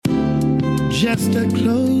Just a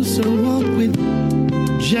closer walk with,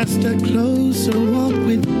 just a closer walk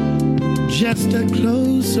with, just a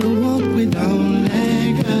closer walk with, don't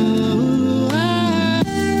let go.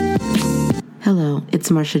 Hello,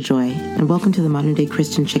 it's Marsha Joy, and welcome to the Modern Day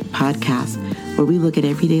Christian Chick podcast, where we look at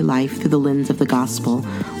everyday life through the lens of the gospel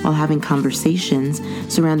while having conversations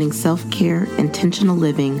surrounding self-care, intentional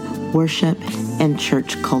living, worship, and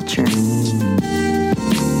church culture.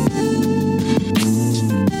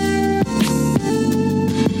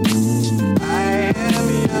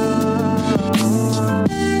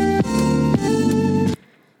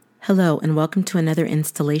 Hello, and welcome to another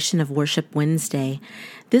installation of Worship Wednesday.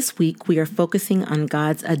 This week, we are focusing on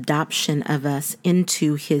God's adoption of us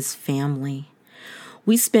into His family.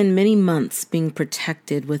 We spend many months being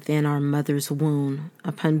protected within our mother's womb.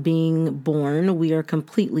 Upon being born, we are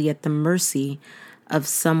completely at the mercy of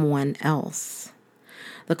someone else.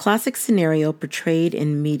 The classic scenario portrayed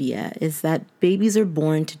in media is that babies are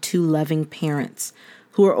born to two loving parents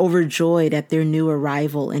who are overjoyed at their new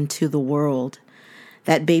arrival into the world.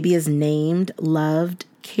 That baby is named, loved,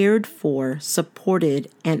 cared for, supported,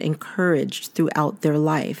 and encouraged throughout their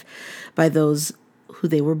life by those who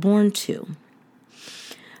they were born to.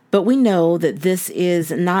 But we know that this is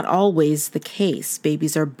not always the case.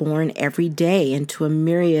 Babies are born every day into a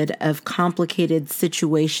myriad of complicated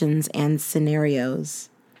situations and scenarios.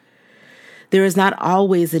 There is not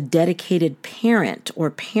always a dedicated parent or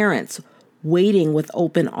parents waiting with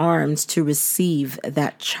open arms to receive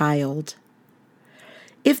that child.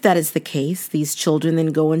 If that is the case, these children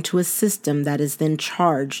then go into a system that is then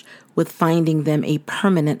charged with finding them a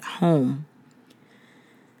permanent home.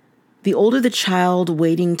 The older the child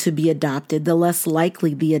waiting to be adopted, the less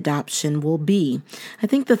likely the adoption will be. I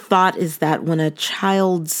think the thought is that when a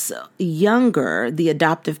child's younger, the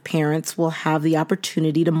adoptive parents will have the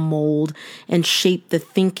opportunity to mold and shape the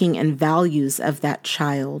thinking and values of that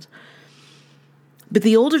child. But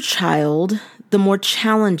the older child, the more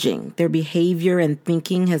challenging their behavior and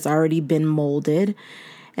thinking has already been molded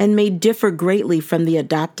and may differ greatly from the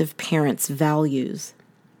adoptive parents' values.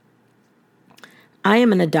 I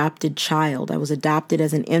am an adopted child. I was adopted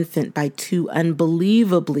as an infant by two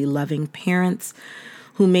unbelievably loving parents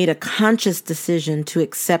who made a conscious decision to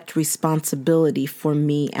accept responsibility for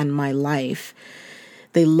me and my life.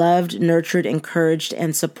 They loved, nurtured, encouraged,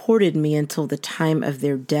 and supported me until the time of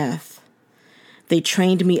their death. They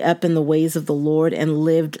trained me up in the ways of the Lord and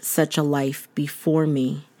lived such a life before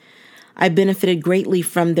me. I benefited greatly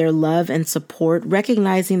from their love and support,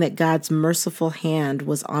 recognizing that God's merciful hand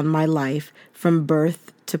was on my life from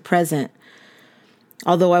birth to present.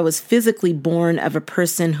 Although I was physically born of a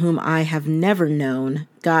person whom I have never known,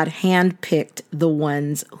 God handpicked the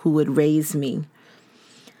ones who would raise me.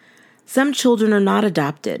 Some children are not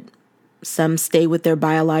adopted. Some stay with their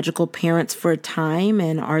biological parents for a time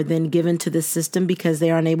and are then given to the system because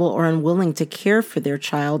they are unable or unwilling to care for their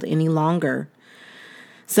child any longer.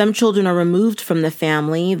 Some children are removed from the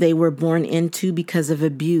family they were born into because of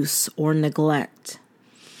abuse or neglect.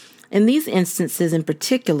 In these instances in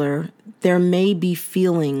particular, there may be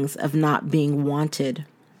feelings of not being wanted.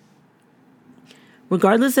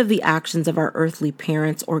 Regardless of the actions of our earthly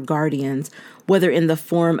parents or guardians, whether in the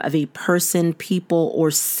form of a person, people, or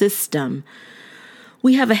system,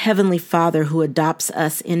 we have a Heavenly Father who adopts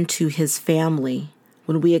us into His family.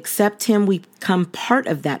 When we accept Him, we become part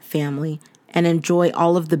of that family and enjoy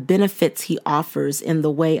all of the benefits He offers in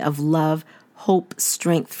the way of love, hope,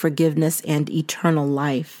 strength, forgiveness, and eternal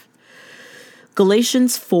life.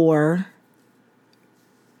 Galatians 4,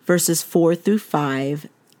 verses 4 through 5,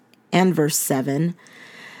 and verse 7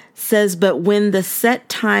 says, "But when the set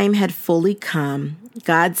time had fully come,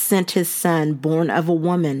 God sent His Son, born of a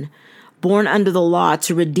woman, born under the law,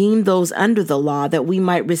 to redeem those under the law, that we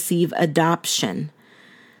might receive adoption.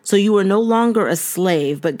 So you are no longer a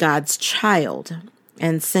slave, but God's child.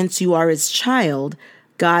 And since you are His child,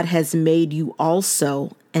 God has made you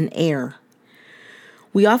also an heir."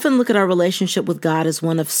 We often look at our relationship with God as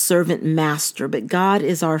one of servant-master, but God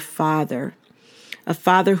is our Father. A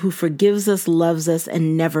Father who forgives us, loves us,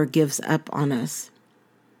 and never gives up on us.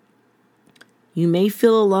 You may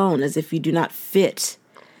feel alone as if you do not fit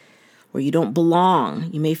or you don't belong.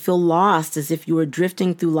 You may feel lost as if you are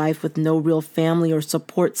drifting through life with no real family or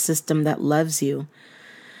support system that loves you.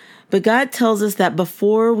 But God tells us that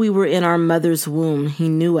before we were in our mother's womb, He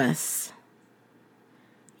knew us.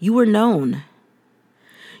 You were known.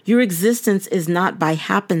 Your existence is not by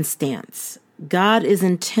happenstance. God is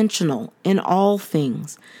intentional in all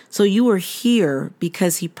things, so you are here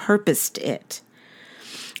because He purposed it.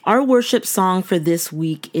 Our worship song for this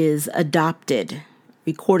week is Adopted,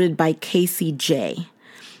 recorded by Casey J.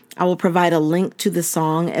 I will provide a link to the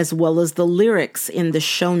song as well as the lyrics in the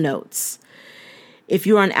show notes. If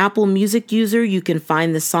you're an Apple Music user, you can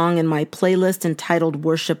find the song in my playlist entitled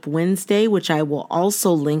Worship Wednesday, which I will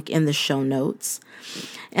also link in the show notes.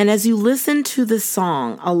 And as you listen to the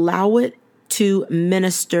song, allow it to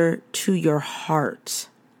minister to your heart.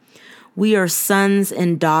 We are sons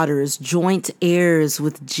and daughters, joint heirs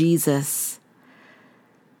with Jesus,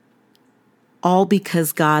 all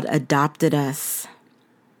because God adopted us.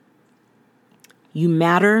 You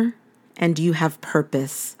matter and you have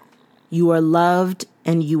purpose. You are loved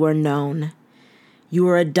and you are known. You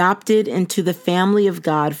are adopted into the family of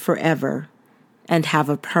God forever and have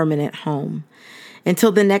a permanent home.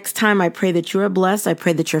 Until the next time, I pray that you are blessed. I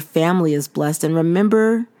pray that your family is blessed. And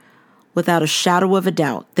remember, without a shadow of a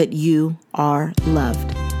doubt, that you are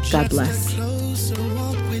loved. God bless.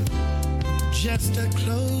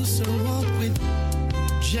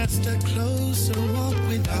 Just a closer walk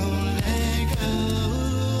with